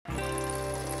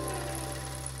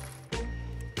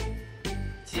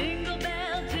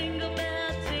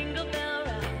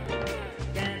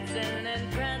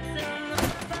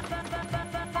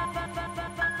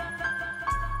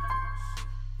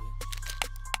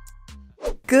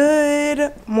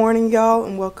Good morning, y'all,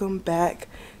 and welcome back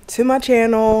to my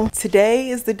channel. Today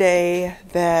is the day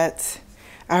that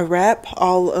I wrap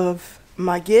all of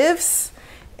my gifts,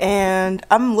 and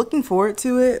I'm looking forward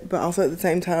to it, but also at the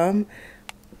same time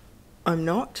I'm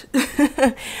not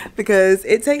because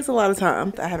it takes a lot of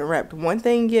time. I haven't wrapped one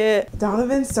thing yet.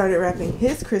 Donovan started wrapping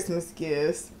his Christmas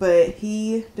gifts, but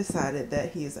he decided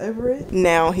that he is over it.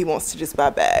 Now he wants to just buy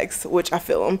bags, which I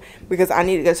feel him, because I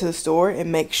need to go to the store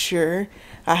and make sure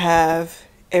I have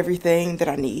everything that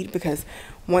I need, because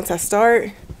once I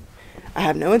start, I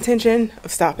have no intention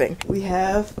of stopping. We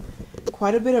have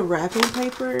quite a bit of wrapping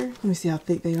paper. Let me see how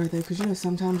thick they are though, because you know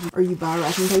sometimes you buy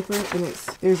wrapping paper and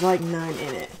there's like none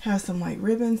in it. Have some like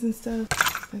ribbons and stuff.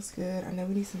 That's good. I know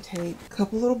we need some tape. A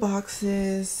couple little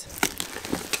boxes.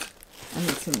 I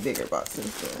need some bigger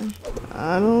boxes though.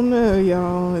 I don't know,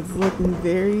 y'all. It's looking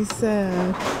very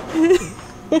sad.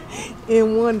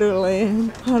 In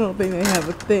Wonderland. I don't think they have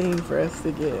a thing for us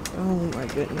to get. Oh my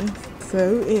goodness.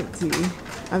 So empty.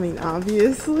 I mean,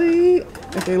 obviously.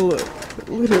 Okay, look.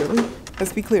 Literally.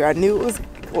 Let's be clear. I knew it was,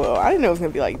 well, I didn't know it was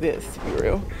going to be like this, to be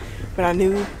real. But I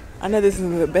know this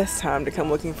isn't the best time to come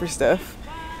looking for stuff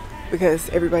because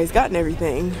everybody's gotten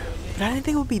everything. But I didn't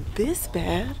think it would be this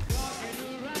bad.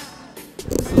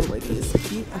 This little lady is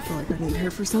cute. I feel like I need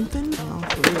her for something. Oh,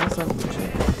 for real,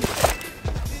 something.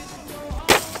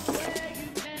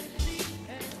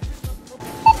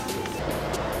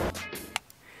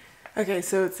 Okay,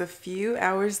 so it's a few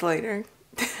hours later.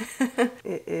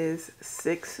 It is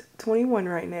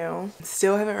 6:21 right now.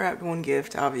 Still haven't wrapped one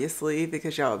gift, obviously,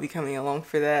 because y'all will be coming along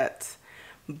for that.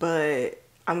 But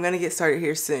I'm gonna get started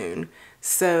here soon.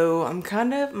 So I'm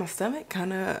my stomach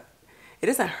it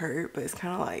doesn't hurt, but it's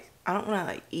kind of like, I don't want to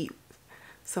like eat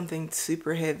something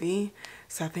super heavy.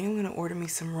 So I think I'm gonna order me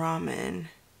some ramen.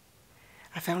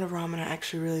 I found a ramen I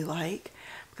actually really like,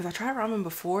 because I tried ramen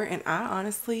before and I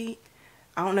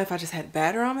don't know if I just had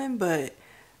bad ramen, but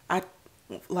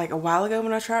like a while ago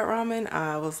when I tried ramen,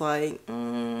 I was like,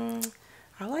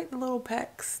 I like the little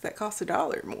packs that cost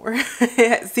 $1 more.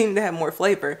 It seemed to have more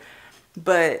flavor.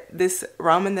 But this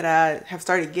ramen that I have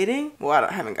started getting, well,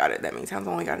 I haven't got it that many times.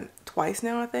 I've only gotten it twice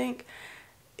now, I think.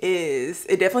 It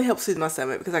definitely helps soothe my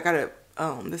stomach, because I got it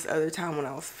this other time when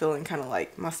I was feeling kind of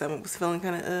like my stomach was feeling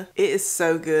kind of It is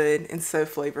so good and so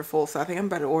flavorful. So I think I'm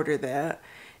about to order that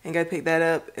and go pick that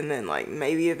up, and then like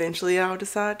maybe eventually I'll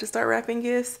decide to start wrapping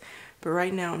gifts. But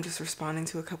right now I'm just responding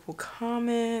to a couple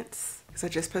comments, because I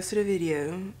just posted a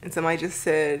video and somebody just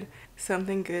said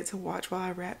something good to watch while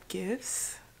I wrap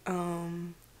gifts.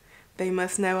 They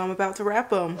must know I'm about to wrap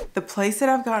them. The place that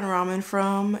I've gotten ramen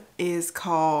from is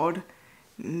called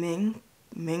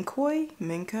Minkoi.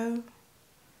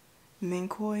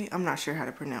 I'm not sure how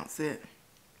to pronounce it.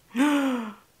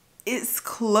 It's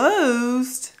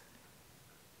closed.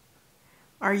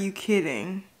 Are you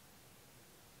kidding?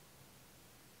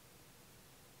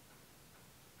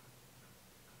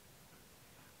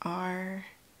 Are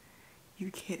you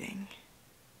kidding?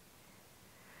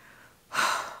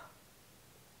 Oh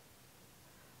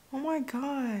my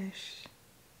gosh.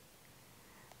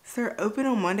 So they're open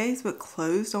on Mondays but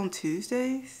closed on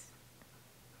Tuesdays?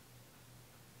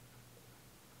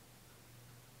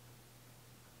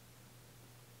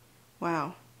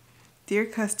 Wow. Dear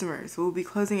customers, we'll be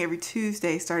closing every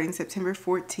Tuesday starting September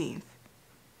 14th.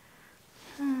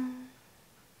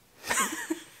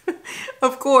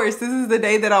 Of course, this is the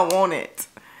day that I want it.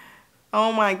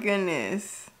 Oh my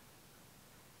goodness.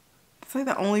 It's like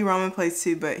the only ramen place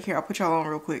too, but here, I'll put y'all on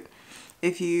real quick.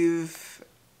 If you've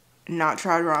not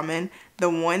tried ramen, the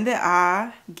one that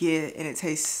I get and it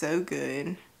tastes so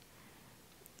good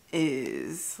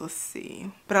is, let's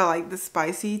see, but I like the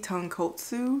spicy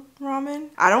tonkotsu ramen.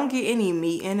 I don't get any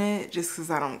meat in it just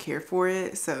because I don't care for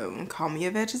it, so call me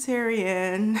a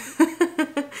vegetarian.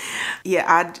 Yeah,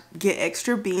 I get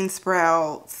extra bean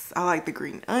sprouts. I like the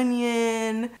green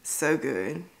onion. So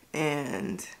good.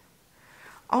 And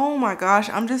oh my gosh,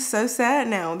 I'm just so sad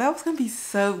now. That was gonna be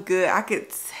so good. I could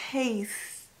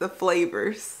taste the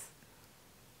flavors.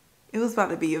 It was about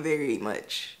to be a very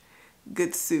much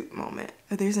good soup moment.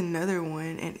 Oh, there's another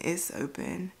one and it's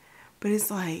open, but it's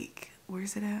like,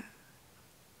 where's it at?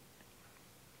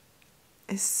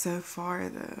 It's so far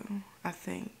though, I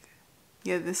think.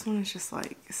 Yeah, this one is just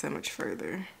like so much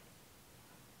further.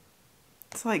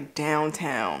 It's like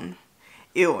downtown.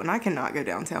 Ew, and I cannot go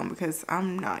downtown because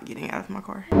I'm not getting out of my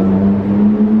car.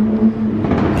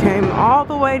 Came all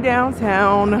the way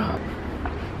downtown.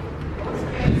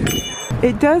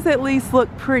 It does at least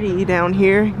look pretty down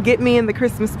here. Get me in the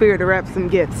Christmas spirit to wrap some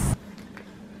gifts.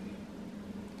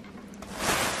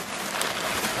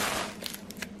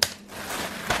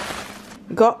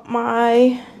 Got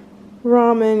my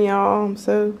ramen, y'all. I'm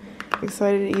so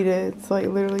excited to eat it. It's like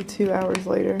literally 2 hours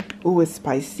later. Ooh, it's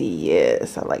spicy.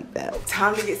 Yes, I like that.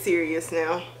 Time to get serious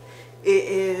now. It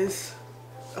is,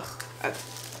 but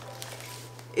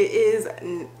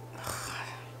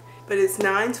it's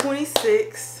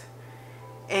 9:26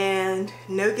 and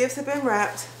no gifts have been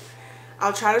wrapped.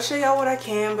 I'll try to show y'all what I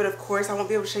can, but of course I won't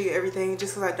be able to show you everything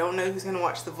just because I don't know who's gonna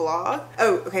watch the vlog.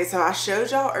 Oh, okay, so I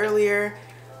showed y'all earlier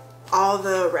all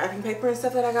the wrapping paper and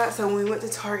stuff that I got. So when we went to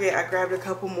Target, I grabbed a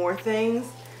couple more things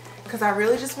because I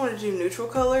really just wanted to do neutral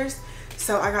colors.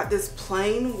 So I got this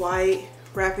plain white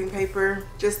wrapping paper,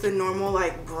 just the normal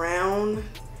like brown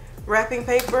wrapping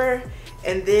paper.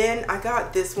 And then I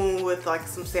got this one with like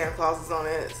some Santa Clauses on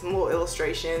it, some little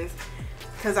illustrations,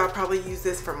 because I'll probably use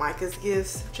this for Micah's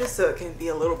gifts just so it can be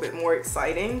a little bit more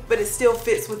exciting. But it still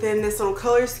fits within this little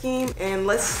color scheme. And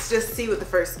let's just see what the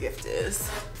first gift is.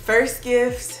 First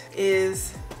gift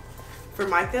is for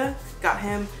Micah. Got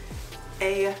him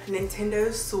a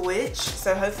Nintendo Switch.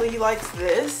 So hopefully he likes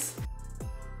this.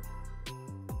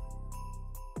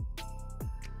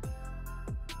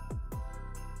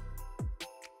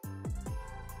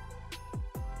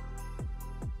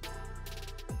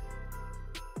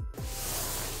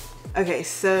 Okay,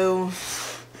 so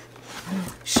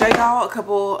show y'all a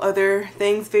couple other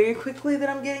things very quickly that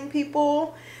I'm getting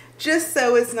people, just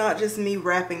so it's not just me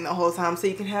wrapping the whole time, so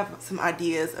you can have some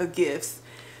ideas of gifts.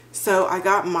 So I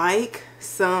got Mike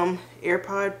some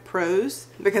AirPod Pros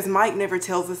because Mike never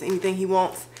tells us anything he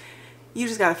wants. You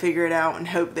just gotta figure it out and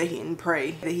hope that and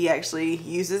pray that he actually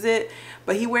uses it.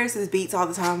 But he wears his Beats all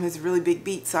the time, his really big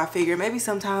Beats, so I figure maybe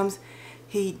sometimes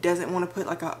he doesn't want to put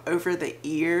like a over the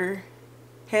ear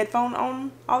headphone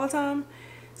on all the time,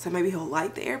 so maybe he'll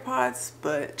like the AirPods.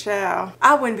 But child,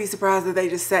 I wouldn't be surprised if they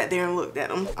just sat there and looked at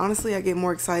them. Honestly, I get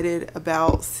more excited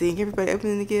about seeing everybody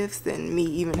opening the gifts than me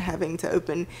even having to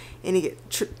open any,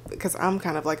 because I'm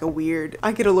kind of like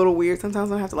I get a little weird sometimes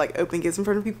when I have to like open gifts in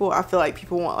front of people. I feel like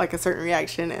people want like a certain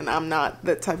reaction, and I'm not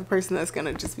the type of person that's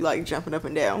gonna just be like jumping up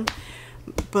and down.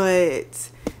 But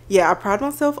yeah, I pride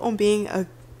myself on being a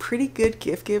pretty good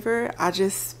gift giver. I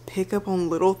just pick up on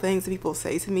little things that people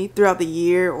say to me throughout the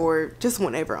year or just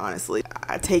whenever, honestly.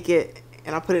 I take it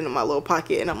and I put it in my little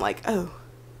pocket and I'm like, oh,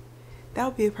 that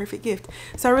would be a perfect gift.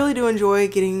 So I really do enjoy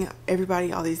getting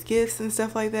everybody all these gifts and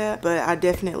stuff like that, but I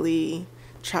definitely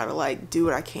try to like do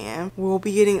what I can. We'll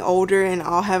be getting older and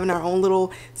all having our own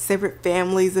little separate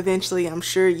families eventually, I'm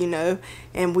sure, you know,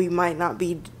 and we might not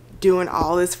be doing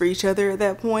all this for each other at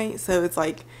that point. So it's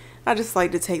like, I just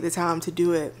like to take the time to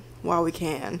do it while we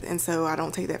can, and so I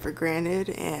don't take that for granted.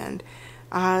 And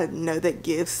I know that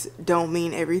gifts don't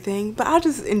mean everything, but I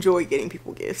just enjoy getting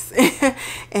people gifts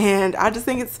and I just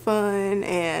think it's fun.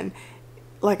 And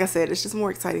like I said, it's just more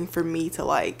exciting for me to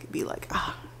like be like,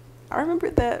 ah, I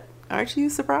remembered that. Aren't you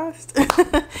surprised?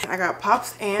 I got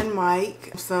Pops and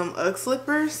Mike some Ugg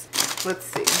slippers. Let's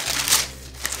see.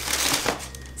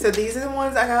 So these are the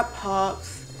ones I got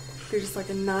Pops. They're just like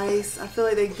a nice, I feel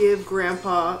like they give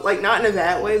grandpa, like not in a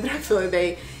bad way, but I feel like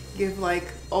they give like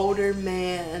older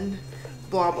man,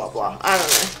 blah, blah, blah. I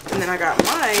don't know. And then I got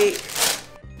Mike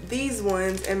these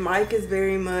ones, and Mike is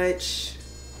very much,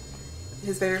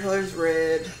 his favorite color is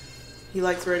red. He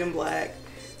likes red and black.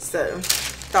 So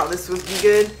thought this would be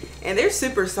good. And they're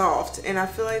super soft, and I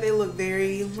feel like they look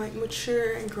very like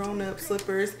mature and grown up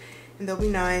slippers, and they'll be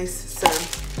nice. So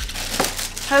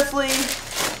hopefully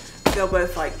they'll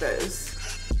both like those.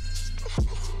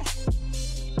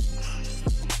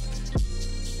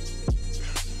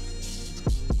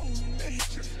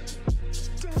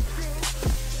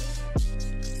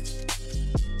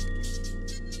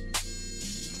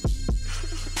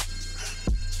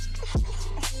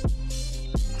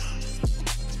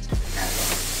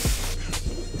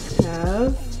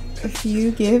 Have a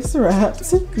few gifts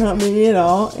wrapped, not many at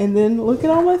all, and then look at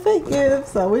all my fake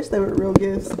gifts. I wish they were real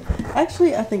gifts.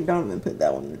 Actually, I think Donovan put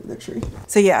that one in the tree.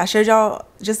 So yeah, I showed y'all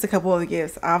just a couple of the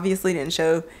gifts. I obviously didn't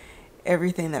show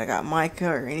everything that I got Micah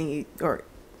or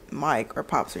Mike or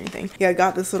Pops or anything. Yeah, I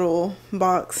got this little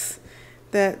box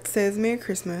that says Merry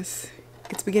Christmas.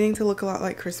 It's beginning to look a lot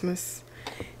like Christmas,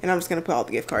 and I'm just gonna put all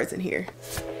the gift cards in here.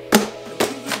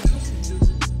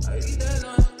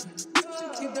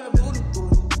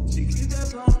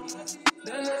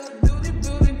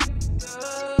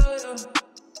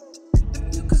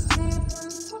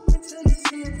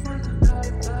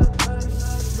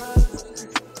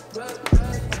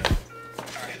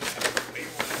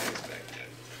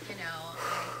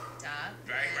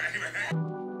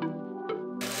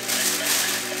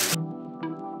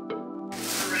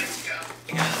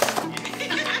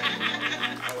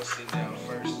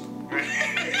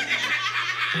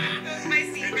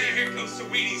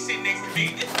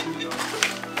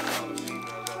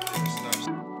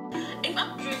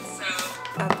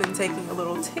 taking a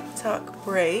little TikTok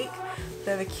break. I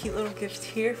have a cute little gift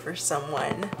here for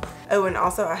someone. Oh, and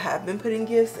also I have been putting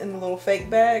gifts in the little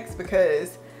fake bags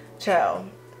because, child,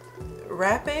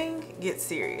 wrapping gets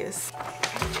serious.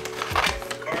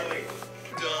 Carly,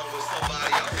 done with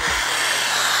somebody else.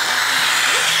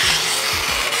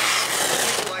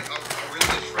 Like I'm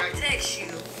really attracted. Text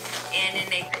you, and then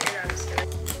they figure out so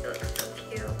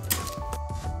cute.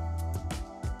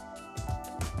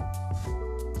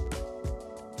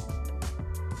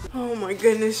 Oh my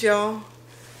goodness, y'all.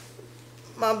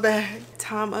 My bad.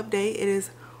 Time update. It is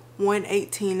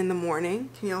 1:18 in the morning.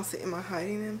 Can y'all see? Am I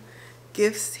hiding them?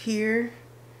 Gifts here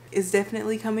is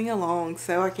definitely coming along,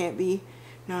 so I can't be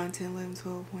 9, 10, 11,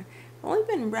 12, 1. I've only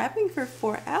been wrapping for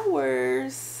 4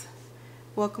 hours.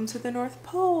 Welcome to the North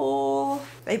Pole.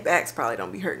 They backs probably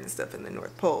don't be hurting stuff in the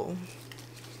North Pole.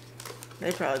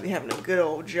 They probably be having a good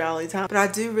old jolly time. But I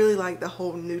do really like the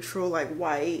whole neutral, like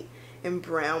white and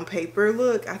brown paper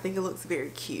look. I think it looks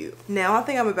very cute. Now I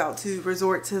think I'm about to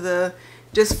resort to the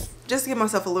just give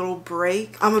myself a little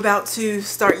break. I'm about to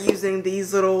start using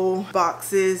these little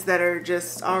boxes that are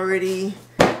just already,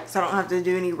 so I don't have to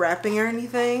do any wrapping or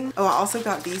anything. Oh, I also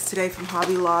got these today from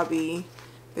Hobby Lobby.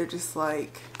 They're just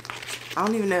like, I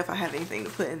don't even know if I have anything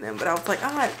to put in them, but I was like,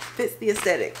 ah, it fits the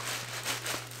aesthetic.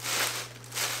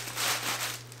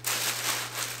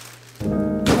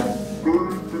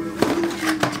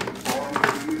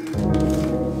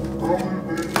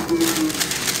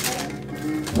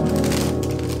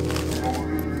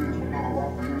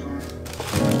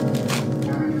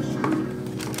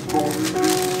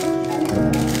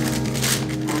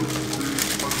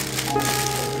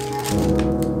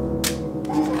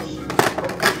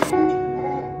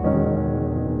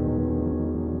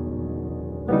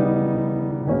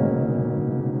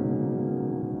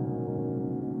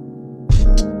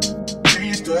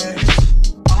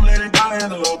 I'm letting die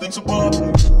and the low things above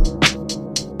me.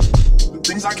 The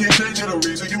things I can't change are the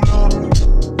reason you love me.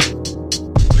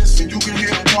 Listen, you can hear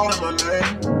them calling my name.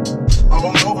 I'm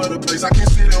all over the place, I can't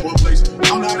sit in one place.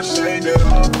 I'm not ashamed at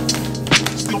all.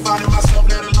 Still finding myself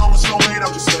that alone was so late,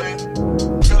 I'm just saying.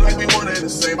 Feel like we one and the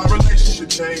same, our relationship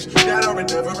changed. That or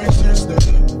it never existed.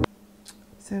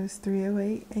 So it's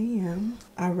 3:08 a.m.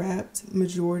 I wrapped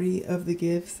majority of the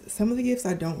gifts. Some of the gifts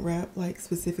I don't wrap, like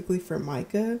specifically for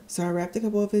Micah. So I wrapped a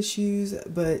couple of his shoes,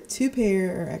 but 2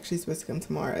 pair are actually supposed to come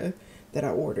tomorrow that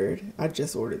I ordered. I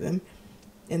just ordered them.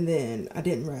 And then I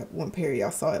didn't wrap 1 pair.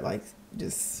 Y'all saw it like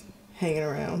just hanging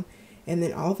around. And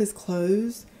then all of his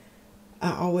clothes,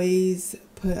 I always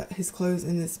put his clothes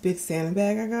in this big Santa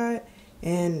bag I got.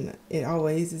 And it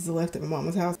always is left at my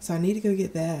mama's house. So I need to go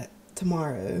get that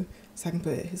tomorrow, so I can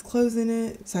put his clothes in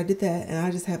it. So I did that, and I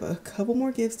just have a couple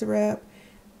more gifts to wrap.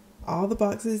 All the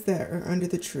boxes that are under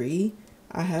the tree,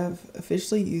 I have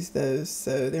officially used those,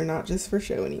 so they're not just for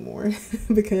show anymore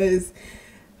because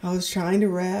I was trying to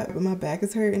wrap, but my back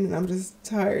is hurting and I'm just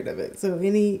tired of it. So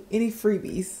any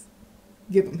freebies,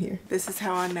 give them here. This is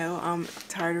how I know I'm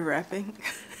tired of wrapping.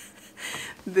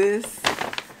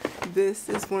 This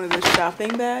is one of the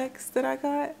shopping bags that I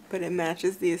got, but it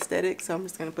matches the aesthetic, so I'm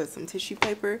just going to put some tissue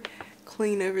paper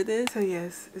clean over this. So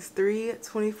yes, it's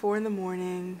 3:24 in the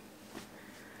morning.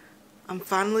 I'm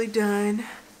finally done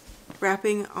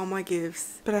wrapping all my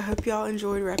gifts, but I hope y'all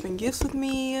enjoyed wrapping gifts with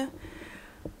me.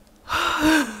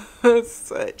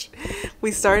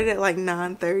 We started at like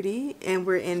 9:30 and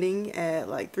we're ending at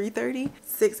like 3:30.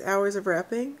 6 hours of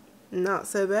wrapping. Not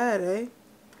so bad, eh?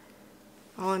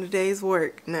 All in a day's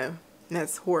work. No,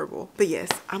 that's horrible. But yes,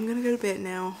 I'm gonna go to bed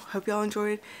now. Hope y'all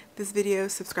enjoyed this video.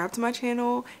 Subscribe to my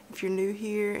channel if you're new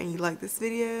here and you like this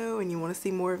video and you want to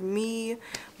see more of me.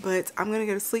 But I'm gonna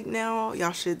go to sleep now.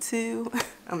 Y'all should too.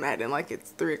 I'm acting like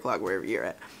it's 3 o'clock wherever you're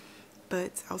at.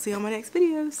 But I'll see you on my next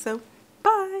video. So